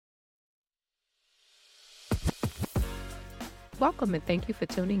Welcome and thank you for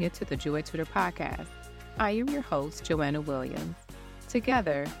tuning into the Joy Tutor Podcast. I am your host, Joanna Williams.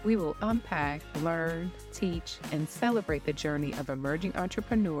 Together, we will unpack, learn, teach, and celebrate the journey of emerging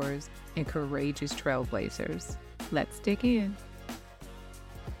entrepreneurs and courageous trailblazers. Let's dig in.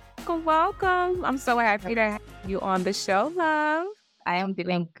 Welcome. I'm so happy to have you on the show, love. I am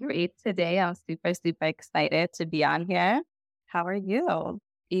doing great today. I'm super excited to be on here. How are you?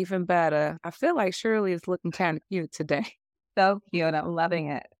 Even better. I feel like Shirley is looking kind of cute today. So cute. I'm loving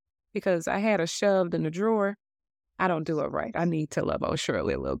it. Because I had her shoved in the drawer. I don't do it right. I need to love old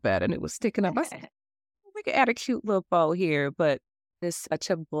Shirley a little better. And it was sticking up. I said, we could add a cute little bow here, but it's such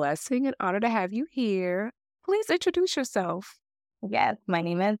a blessing and honor to have you here. Please introduce yourself. Yes, my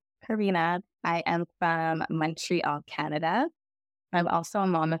name is Karina. I am from Montreal, Canada. I'm also a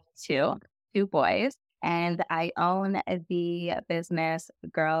mom of two boys, and I own the business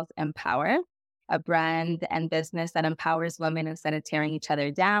Girls Empower, a brand and business that empowers women instead of tearing each other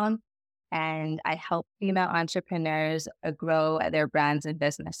down. And I help female entrepreneurs grow their brands and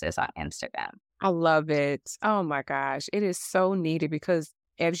businesses on Instagram. I love it. Oh my gosh. It is so needed because,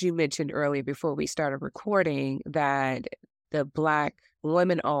 as you mentioned earlier before we started recording, that the Black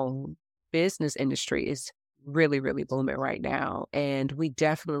women-owned business industry is really, really booming right now. And we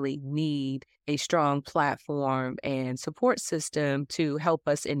definitely need a strong platform and support system to help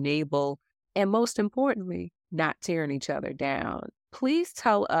us enable and, most importantly, not tearing each other down. Please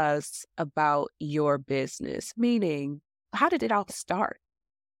tell us about your business, meaning how did it all start?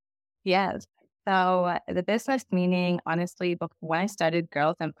 Yes. So the business meaning, honestly, when I started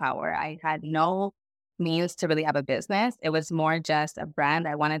Girls Empower, I had no means to really have a business. It was more just a brand.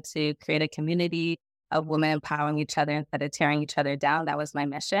 I wanted to create a community of women empowering each other instead of tearing each other down. That was my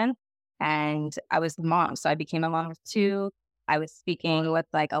mission. And I was a mom. So I became a mom of two. I was speaking with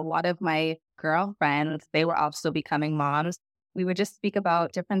a lot of my girlfriends. They were also becoming moms. We would just speak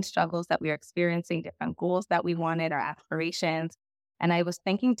about different struggles that we were experiencing, different goals that we wanted, our aspirations. And I was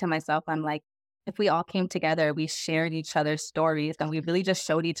thinking to myself, I'm like, if we all came together, we shared each other's stories, and we really just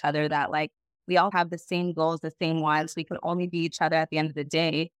showed each other that we all have the same goals, the same wants. We could only be each other at the end of the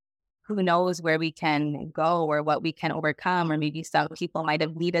day. Who knows where we can go or what we can overcome, or maybe some people might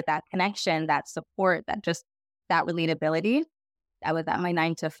have needed that connection, that support, that relatability. I was at my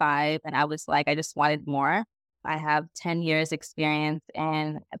 9-to-5 and I was like, I just wanted more. I have 10 years experience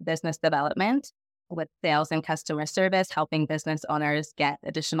in business development with sales and customer service, helping business owners get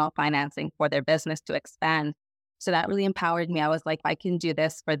additional financing for their business to expand. So that really empowered me. I was like, I can do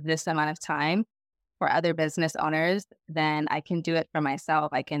this for this amount of time for other business owners, then I can do it for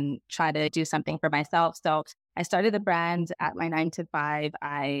myself. I can try to do something for myself. So I started the brand at my 9-to-5.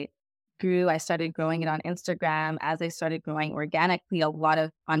 I started growing it on Instagram. As I started growing organically, a lot of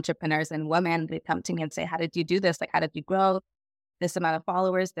entrepreneurs and women, they come to me and say, how did you do this? How did you grow this amount of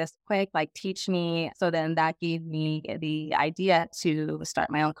followers this quick? Teach me. So then that gave me the idea to start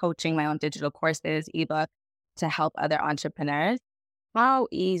my own coaching, my own digital courses, ebook to help other entrepreneurs. How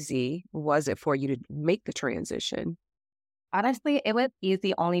easy was it for you to make the transition? Honestly, it was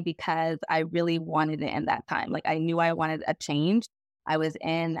easy only because I really wanted it in that time. I knew I wanted a change. I was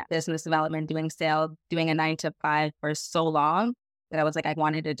in business development, doing sales, doing a 9-to-5 for so long that I was like, I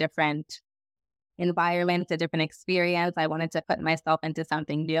wanted a different environment, a different experience. I wanted to put myself into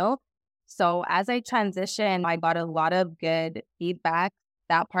something new. So as I transitioned, I got a lot of good feedback.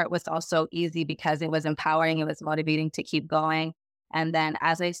 That part was also easy because it was empowering. It was motivating to keep going. And then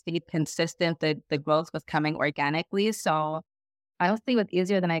as I stayed consistent, the growth was coming organically. So honestly, it was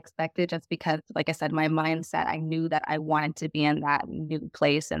easier than I expected just because, like I said, my mindset, I knew that I wanted to be in that new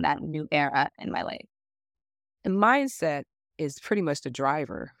place and that new era in my life. And mindset is pretty much the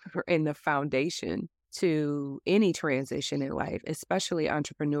driver and the foundation to any transition in life, especially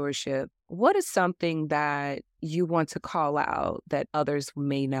entrepreneurship. What is something that you want to call out that others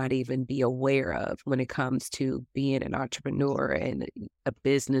may not even be aware of when it comes to being an entrepreneur and a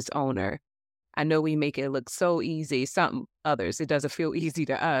business owner? I know we make it look so easy. Some others, it doesn't feel easy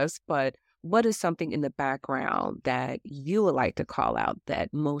to us, but what is something in the background that you would like to call out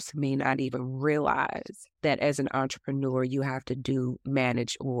that most may not even realize that as an entrepreneur you have to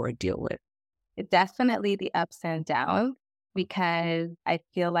manage, or deal with? Definitely the ups and downs, because I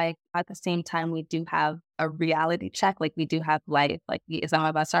feel like at the same time we do have a reality check. We do have life. Some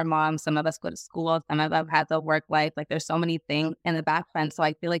of us are moms, some of us go to school, some of us have a work life. There's so many things in the background. So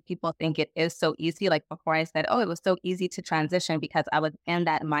I feel like people think it is so easy. Before I said, oh, it was so easy to transition because I was in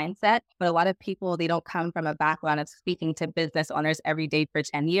that mindset. But a lot of people, they don't come from a background of speaking to business owners every day for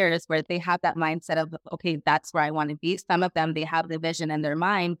 10 years where they have that mindset of, okay, that's where I want to be. Some of them, they have the vision in their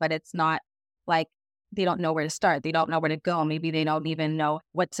mind, but it's not they don't know where to start. They don't know where to go. Maybe they don't even know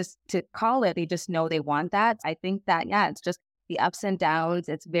what to call it. They just know they want that. I think that, yeah, it's just the ups and downs.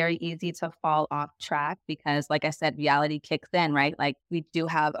 It's very easy to fall off track because, like I said, reality kicks in, right? Like we do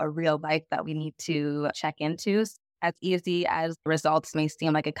have a real life that we need to check into. As easy as results may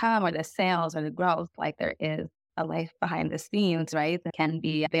seem like it come or the sales or the growth, like there is a life behind the scenes, right? It can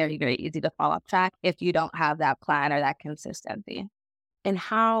be very, very easy to fall off track if you don't have that plan or that consistency. And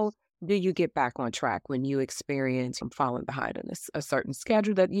how do you get back on track when you experience falling behind on a certain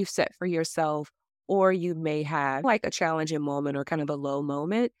schedule that you've set for yourself, or you may have like a challenging moment or kind of a low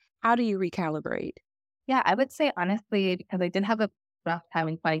moment? How do you recalibrate? Yeah, I would say honestly, because I did have a rough time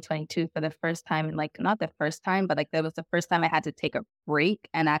in 2022 for the first time, and like not the first time, but like that was the first time I had to take a break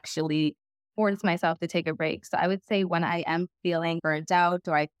and actually force myself to take a break. So I would say when I am feeling burnt out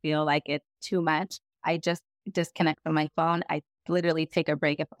or I feel like it's too much, I just disconnect from my phone. I literally take a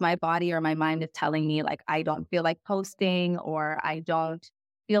break. If my body or my mind is telling me like I don't feel like posting or I don't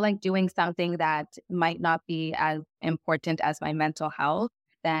feel like doing something that might not be as important as my mental health,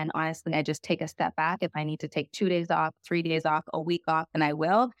 then honestly, I just take a step back. If I need to take 2 days off, 3 days off, a week off, then I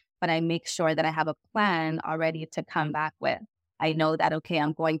will. But I make sure that I have a plan already to come back with. I know that, okay,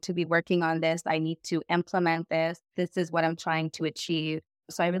 I'm going to be working on this. I need to implement this. This is what I'm trying to achieve.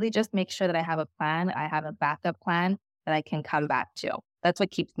 So I really just make sure that I have a plan. I have a backup plan that I can come back to. That's what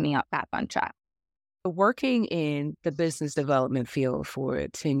keeps me back on track. Working in the business development field for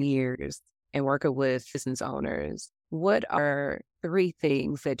 10 years and working with business owners, what are three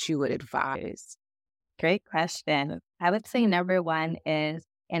things that you would advise? Great question. I would say number one is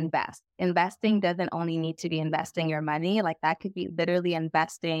invest. Investing doesn't only need to be investing your money, like that could be literally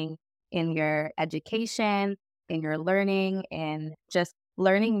investing in your education, in your learning, in just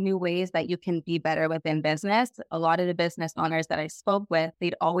learning new ways that you can be better within business. A lot of the business owners that I spoke with,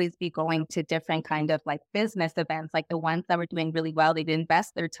 they'd always be going to different kind of like business events, like the ones that were doing really well. They'd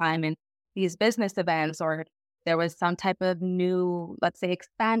invest their time in these business events, or there was some type of new, let's say,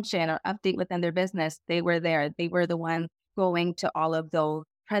 expansion or update within their business. They were there. They were the ones going to all of those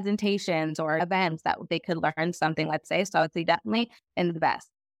presentations or events that they could learn something, let's say. So I would say definitely invest.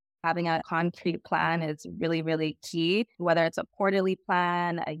 Having a concrete plan is really, really key, whether it's a quarterly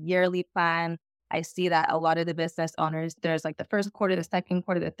plan, a yearly plan. I see that a lot of the business owners, there's like the first quarter, the second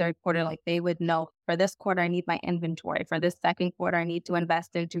quarter, the third quarter, like they would know for this quarter, I need my inventory. For this second quarter, I need to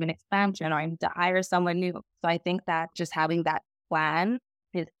invest into an expansion or I need to hire someone new. So I think that just having that plan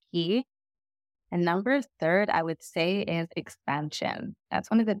is key. And number third, I would say is expansion. That's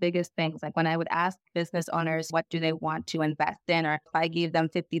one of the biggest things. Like when I would ask business owners, what do they want to invest in? Or if I gave them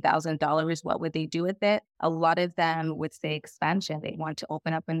 $50,000, what would they do with it? A lot of them would say expansion. They want to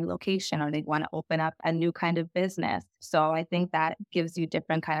open up a new location or they want to open up a new kind of business. So I think that gives you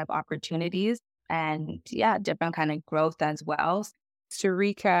different kind of opportunities and yeah, different kind of growth as well. To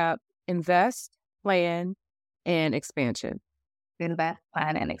recap, invest, plan, and expansion. Invest,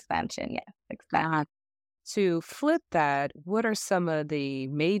 plan, and expansion. Yes, expand. To flip that, what are some of the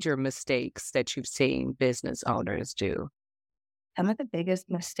major mistakes that you've seen business owners do? Some of the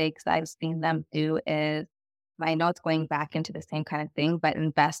biggest mistakes I've seen them do is, I know it's going back into the same kind of thing, but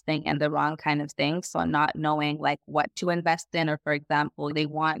investing in the wrong kind of thing. So not knowing like what to invest in, or for example, they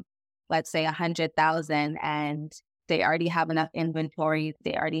want, let's say 100,000 and they already have enough inventory.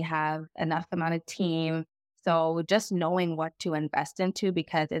 They already have enough amount of team. So just knowing what to invest into,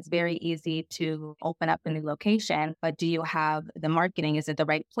 because it's very easy to open up a new location, but do you have the marketing? Is it the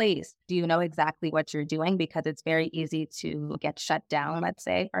right place? Do you know exactly what you're doing? Because it's very easy to get shut down, let's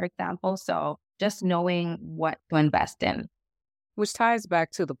say, for example. So just knowing what to invest in. Which ties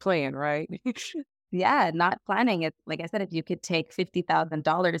back to the plan, right? Yeah, not planning it. Like I said, if you could take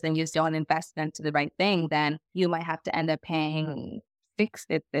 $50,000 and you don't invest into the right thing, then you might have to end up paying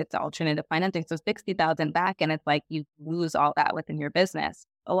it's alternative financing. So 60,000 back, and it's like you lose all that within your business.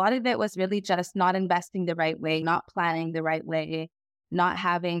 A lot of it was really just not investing the right way, not planning the right way, not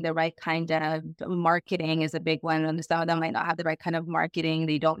having the right kind of marketing is a big one. And some of them might not have the right kind of marketing.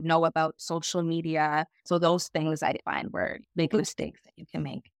 They don't know about social media. So those things I find were big mistakes that you can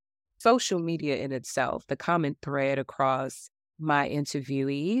make. Social media in itself, the common thread across my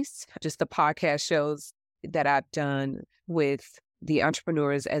interviewees, just the podcast shows that I've done with the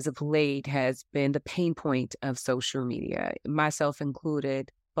entrepreneurs as of late, has been the pain point of social media, myself included.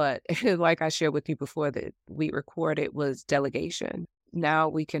 But like I shared with you before that we recorded, was delegation. Now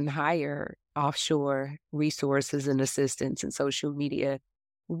we can hire offshore resources and assistants in social media.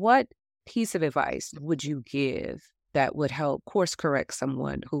 What piece of advice would you give that would help course correct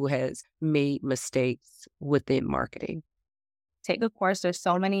someone who has made mistakes within marketing? take a course. There's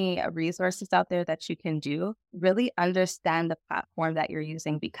so many resources out there that you can do. Really understand the platform that you're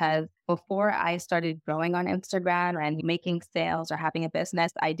using, because before I started growing on Instagram and making sales or having a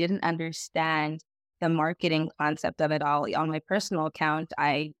business, I didn't understand the marketing concept of it all. On my personal account,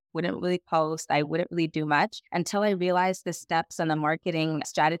 I wouldn't really post. I wouldn't really do much until I realized the steps and the marketing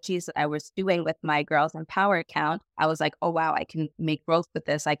strategies that I was doing with my Girls Empower account. I was like, oh, wow, I can make growth with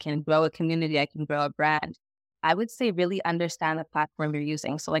this. I can grow a community. I can grow a brand. I would say really understand the platform you're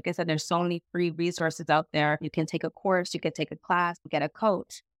using. So like I said, there's so many free resources out there. You can take a course, you can take a class, get a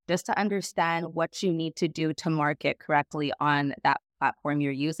coach, just to understand what you need to do to market correctly on that platform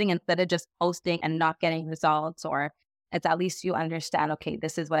you're using, instead of just posting and not getting results. Or it's at least you understand, okay,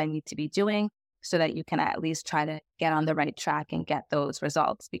 this is what I need to be doing, so that you can at least try to get on the right track and get those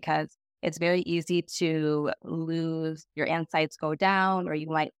results. Because it's very easy to lose, your insights go down, or you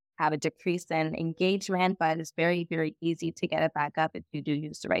might have a decrease in engagement, but it's very, very easy to get it back up if you do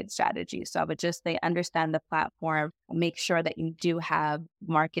use the right strategy. So I would just say understand the platform, make sure that you do have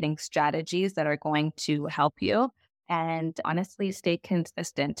marketing strategies that are going to help you, and honestly stay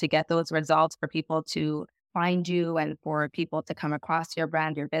consistent to get those results. For people to find you and for people to come across your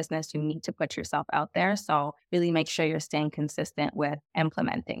brand, your business, you need to put yourself out there. So really make sure you're staying consistent with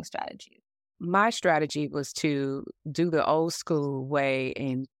implementing strategies. My strategy was to do the old school way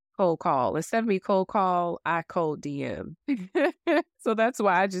and cold call. Instead of me cold call, I cold DM. So that's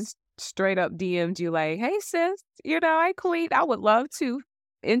why I just straight up DM'd you like, hey, sis, hey, queen, I would love to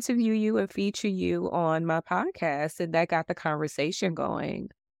interview you and feature you on my podcast. And that got the conversation going.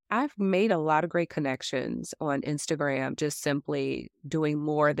 I've made a lot of great connections on Instagram, just simply doing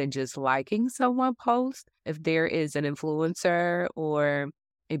more than just liking someone post. If there is an influencer or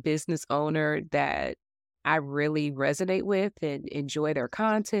a business owner that I really resonate with and enjoy their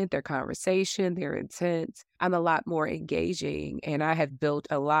content, their conversation, their intent, I'm a lot more engaging. And I have built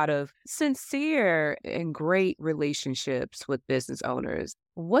a lot of sincere and great relationships with business owners.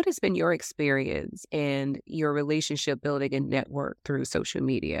 What has been your experience and your relationship building and network through social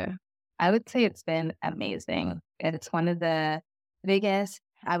media? I would say it's been amazing. It's one of the biggest,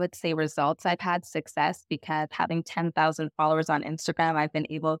 I would say, results I've had success, because having 10,000 followers on Instagram, I've been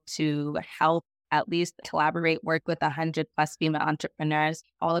able to help at least collaborate, work with 100 plus female entrepreneurs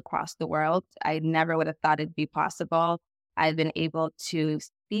all across the world. I never would have thought it'd be possible. I've been able to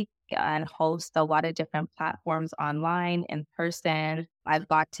speak and host a lot of different platforms online, in person. I've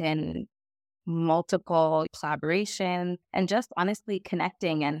gotten multiple collaborations, and just honestly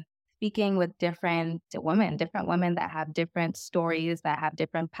connecting and speaking with different women that have different stories, that have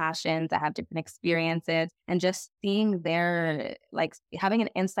different passions, that have different experiences, and just seeing their, like, having an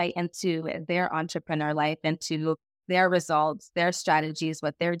insight into their entrepreneur life, into their results, their strategies,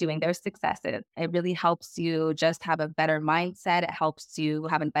 what they're doing, their successes. It really helps you just have a better mindset. It helps you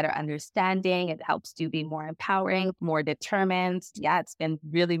have a better understanding. It helps you be more empowering, more determined. Yeah, it's been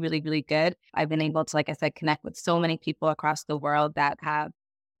really, really, really good. I've been able to, like I said, connect with so many people across the world that have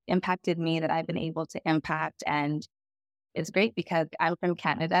impacted me, that I've been able to impact. And it's great because I'm from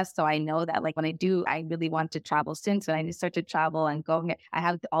Canada. So I know that, like, when I really want to travel soon. So I start to travel and go. I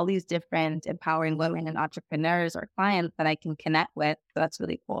have all these different empowering women and entrepreneurs or clients that I can connect with. So that's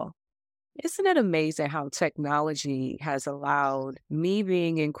really cool. Isn't it amazing how technology has allowed me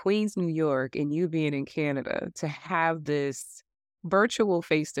being in Queens, New York, and you being in Canada to have this virtual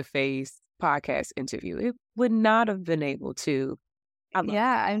face-to-face podcast interview? It would not have been able to. I love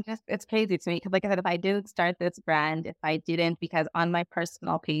Yeah, it's crazy to me because, like I said, if I did start this brand, if I didn't, because on my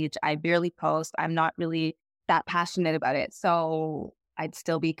personal page, I barely post, I'm not really that passionate about it. So I'd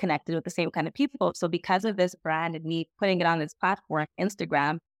still be connected with the same kind of people. So because of this brand and me putting it on this platform,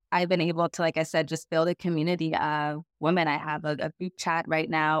 Instagram, I've been able to, like I said, just build a community of women. I have a group chat right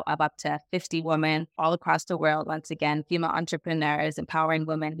now of up to 50 women all across the world. Once again, female entrepreneurs, empowering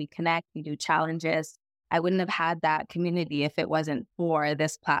women. We connect, we do challenges. I wouldn't have had that community if it wasn't for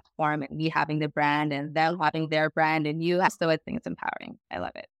this platform and me having the brand and them having their brand and you. So I think it's empowering. I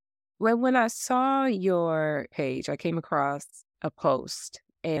love it. When I saw your page, I came across a post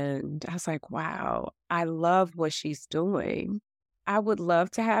and I was like, wow, I love what she's doing. I would love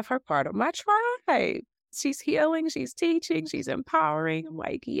to have her part of my tribe. She's healing, she's teaching, she's empowering. I'm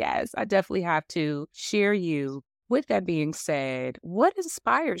like, yes, I definitely have to share you. With that being said, what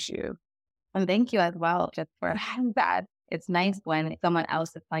inspires you? And thank you as well, just for that. It's nice when someone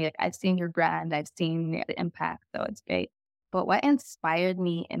else is telling you, like, I've seen your brand, I've seen the impact. So it's great. But what inspired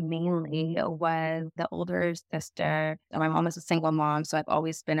me mainly was the older sister. My mom is a single mom, so I've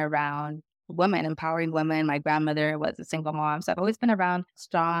always been around women, empowering women. My grandmother was a single mom. So I've always been around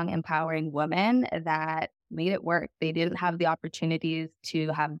strong, empowering women that made it work. They didn't have the opportunities to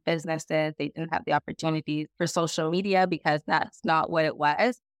have businesses. They didn't have the opportunities for social media because that's not what it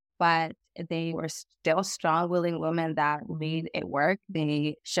was. But they were still strong, willing women that made it work.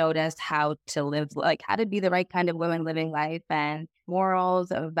 They showed us how to live, like how to be the right kind of women living life and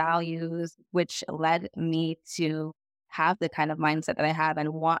morals, values, which led me to have the kind of mindset that I have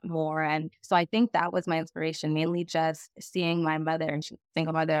and want more. And so I think that was my inspiration, mainly just seeing my mother, and she's a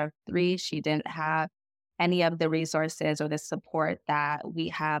single mother of three. She didn't have any of the resources or the support that we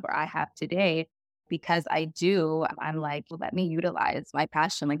have or I have today. Because I do, I'm like, well, let me utilize my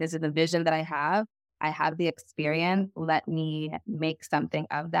passion. Like, this is the vision that I have. I have the experience. Let me make something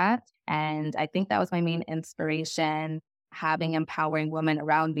of that. And I think that was my main inspiration, having empowering women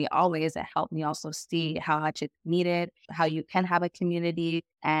around me always. It helped me also see how much it's needed, how you can have a community.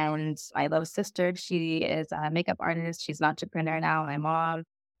 And my little sister, she is a makeup artist. She's an entrepreneur now. My mom,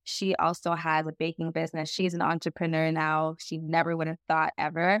 she also has a baking business. She's an entrepreneur now. She never would have thought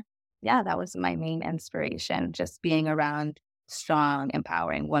ever. Yeah, that was my main inspiration, just being around strong,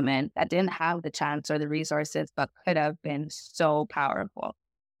 empowering women that didn't have the chance or the resources, but could have been so powerful.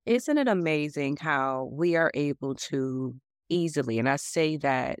 Isn't it amazing how we are able to easily, and I say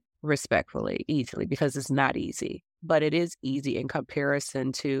that respectfully, easily, because it's not easy, but it is easy in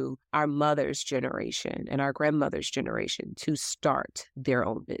comparison to our mother's generation and our grandmother's generation to start their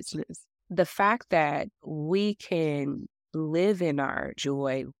own business. The fact that we can live in our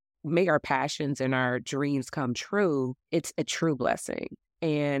joy, make our passions and our dreams come true, it's a true blessing.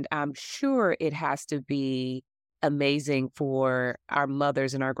 And I'm sure it has to be amazing for our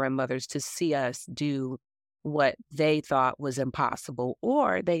mothers and our grandmothers to see us do what they thought was impossible,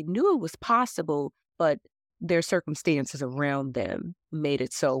 or they knew it was possible, but their circumstances around them made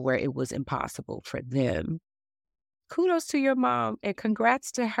it so where it was impossible for them. Kudos to your mom and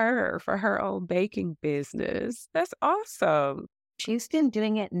congrats to her for her own baking business. That's awesome. She's been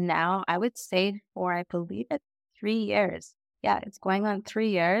doing it now, I would say, for I believe it's 3 years. Yeah, it's going on 3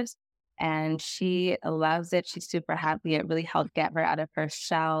 years. And she loves it. She's super happy. It really helped get her out of her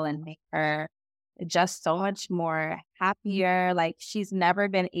shell and make her just so much more happier. Like, she's never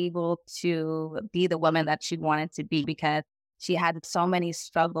been able to be the woman that she wanted to be because she had so many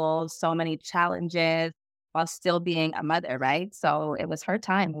struggles, so many challenges while still being a mother, right? So it was her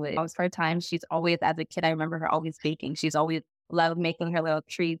time. It was her time. She's always, as a kid, I remember her always baking. She's always loved making her little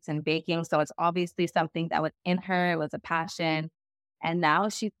treats and baking. So it's obviously something that was in her. It was a passion. And now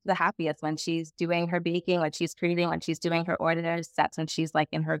she's the happiest when she's doing her baking, when she's creating, when she's doing her orders. That's when she's like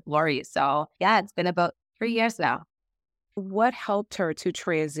in her glory. So yeah, it's been about 3 years now. What helped her to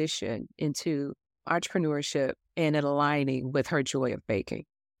transition into entrepreneurship and it aligning with her joy of baking?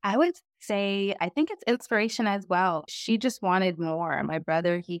 I would say, I think it's inspiration as well. She just wanted more. My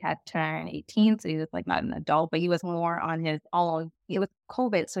brother, he had turned 18, so he was like not an adult, but he was more on his own. It was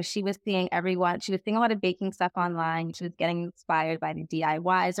COVID, so she was seeing everyone. She was seeing a lot of baking stuff online. She was getting inspired by the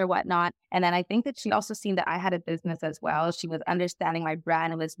DIYs or whatnot. And then I think that she also seen that I had a business as well. She was understanding my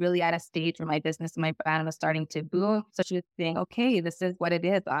brand and was really at a stage where my business and my brand was starting to boom. So she was saying, okay, this is what it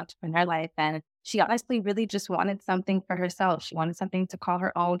is, entrepreneur life. And she honestly really just wanted something for herself. She wanted something to call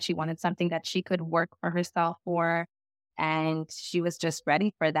her own. She wanted something that she could work for herself for. And she was just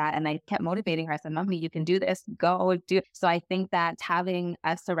ready for that. And I kept motivating her. I said, Mommy, you can do this. Go do it. So I think that having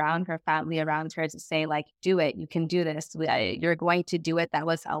us around her, family around her to say, like, do it. You can do this. You're going to do it. That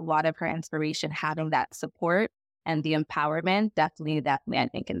was a lot of her inspiration, having that support and the empowerment. Definitely, I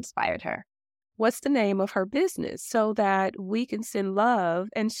think inspired her. What's the name of her business so that we can send love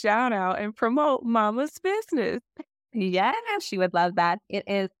and shout out and promote Mama's business? Yeah, she would love that. It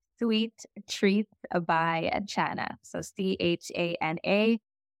is Sweet Treats by Chana. So Chana.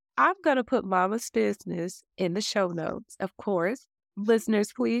 I'm going to put Mama's business in the show notes, of course.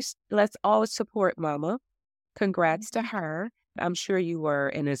 Listeners, please, let's all support Mama. Congrats to her. I'm sure you were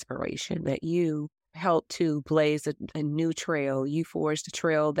an inspiration, that you helped to blaze a new trail. You forged a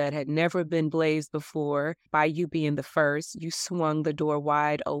trail that had never been blazed before. By you being the first, you swung the door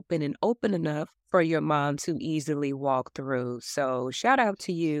wide open and open enough for your mom to easily walk through. So shout out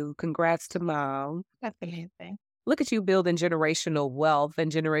to you. Congrats to Mom. That's amazing. Look at you building generational wealth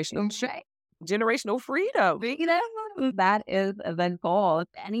and Right. generational freedom. Freedom. That is the goal. If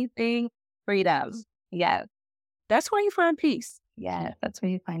anything, freedom. Yes. That's where you find peace. Yes. That's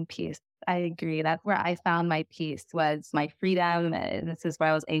where you find peace. I agree. That's where I found my peace, was my freedom. This is where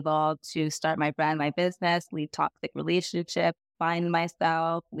I was able to start my brand, my business, leave toxic relationships, find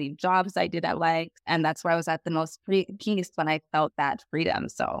myself, leave jobs I didn't like. And that's where I was at the most peace, when I felt that freedom.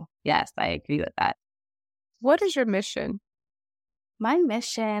 So yes, I agree with that. What is your mission? My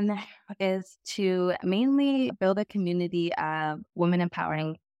mission is to mainly build a community of women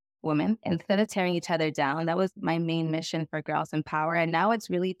empowering women instead of tearing each other down. That was my main mission for Girls Empower. And now it's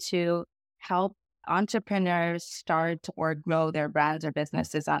really to help entrepreneurs start or grow their brands or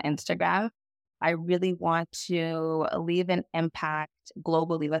businesses on Instagram. I really want to leave an impact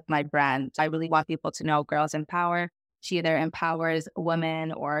globally with my brand. I really want people to know Girls Empower. She either empowers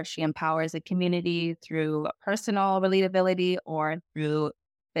women or she empowers a community through personal relatability or through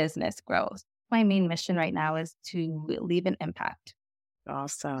business growth. My main mission right now is to leave an impact.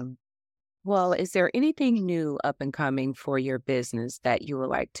 Awesome. Well, is there anything new up and coming for your business that you would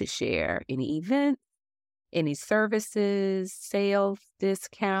like to share? Any event, any services, sales,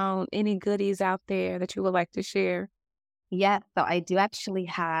 discount, any goodies out there that you would like to share? Yeah, so I do actually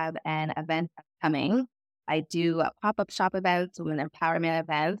have an event coming. I do pop-up shop events, women empowerment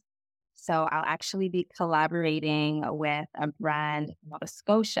events. So I'll actually be collaborating with a brand in Nova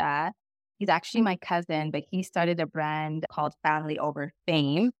Scotia. He's actually my cousin, but he started a brand called Family Over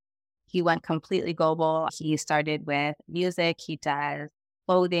Fame. He went completely global. He started with music. He does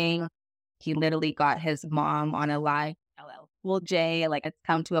clothing. He literally got his mom on a live LL Cool J. Like it's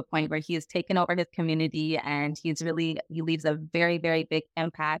come to a point where he has taken over his community and he leaves a very, very big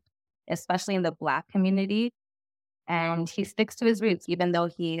impact, especially in the Black community. And he sticks to his roots, even though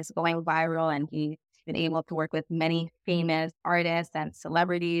he's going viral and he's been able to work with many famous artists and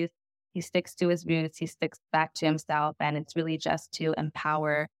celebrities. He sticks to his roots. He sticks back to himself. And it's really just to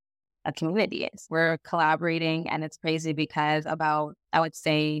empower a community. We're collaborating and it's crazy because about, I would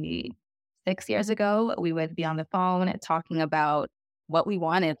say 6 years ago, we would be on the phone talking about what we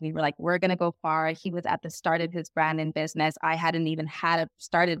wanted. We were like, we're going to go far. He was at the start of his brand and business. I hadn't even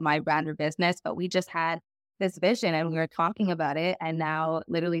started my brand or business, but we just had this vision and we were talking about it. And now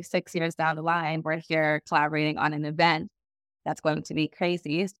literally 6 years down the line, we're here collaborating on an event that's going to be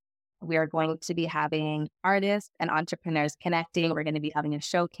crazy. We are going to be having artists and entrepreneurs connecting. We're going to be having a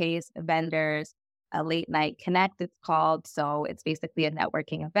showcase, vendors, a late night connect, it's called. So it's basically a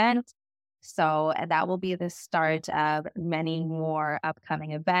networking event. So that will be the start of many more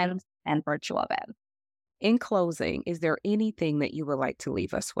upcoming events and virtual events. In closing, is there anything that you would like to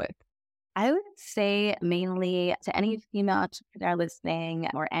leave us with? I would say mainly to any female entrepreneur listening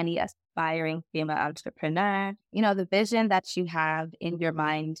or any aspiring female entrepreneur, the vision that you have in your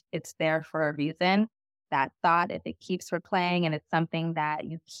mind, it's there for a reason. That thought, if it keeps replaying and it's something that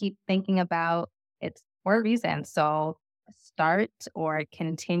you keep thinking about, it's for a reason. So start or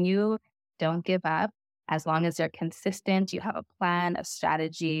continue. Don't give up. As long as you're consistent, you have a plan, a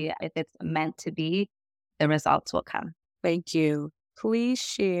strategy. If it's meant to be, the results will come. Thank you. Please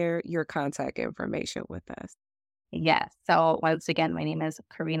share your contact information with us. Yes. So once again, my name is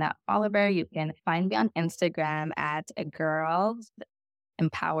Karina Oliver. You can find me on Instagram at Girls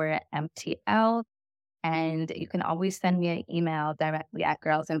Empower MTL. And you can always send me an email directly at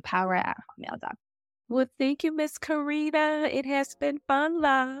girlsempower@hotmail.com. Well, thank you, Miss Karina. It has been fun,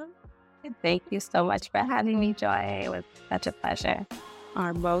 love. Thank you so much for having me, Joy. It was such a pleasure.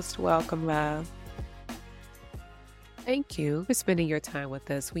 Are most welcome, love. Thank you for spending your time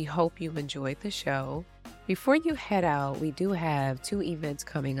with us. We hope you enjoyed the show. Before you head out, we do have 2 events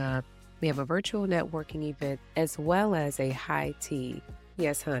coming up. We have a virtual networking event as well as a high tea.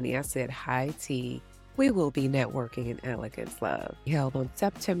 Yes, honey, I said high tea. We will be networking in Elegance Love, held on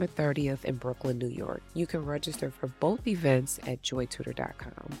September 30th in Brooklyn, New York. You can register for both events at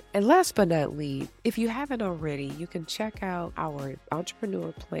joytutor.com. And last but not least, if you haven't already, you can check out our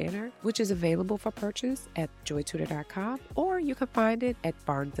Entrepreneur Planner, which is available for purchase at joytutor.com, or you can find it at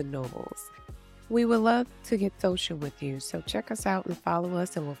Barnes & Nobles. We would love to get social with you, so check us out and follow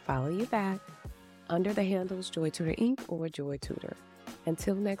us, and we'll follow you back under the handles Joy Tutor Inc. or Joy Tutor.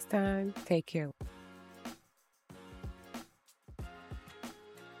 Until next time, take care.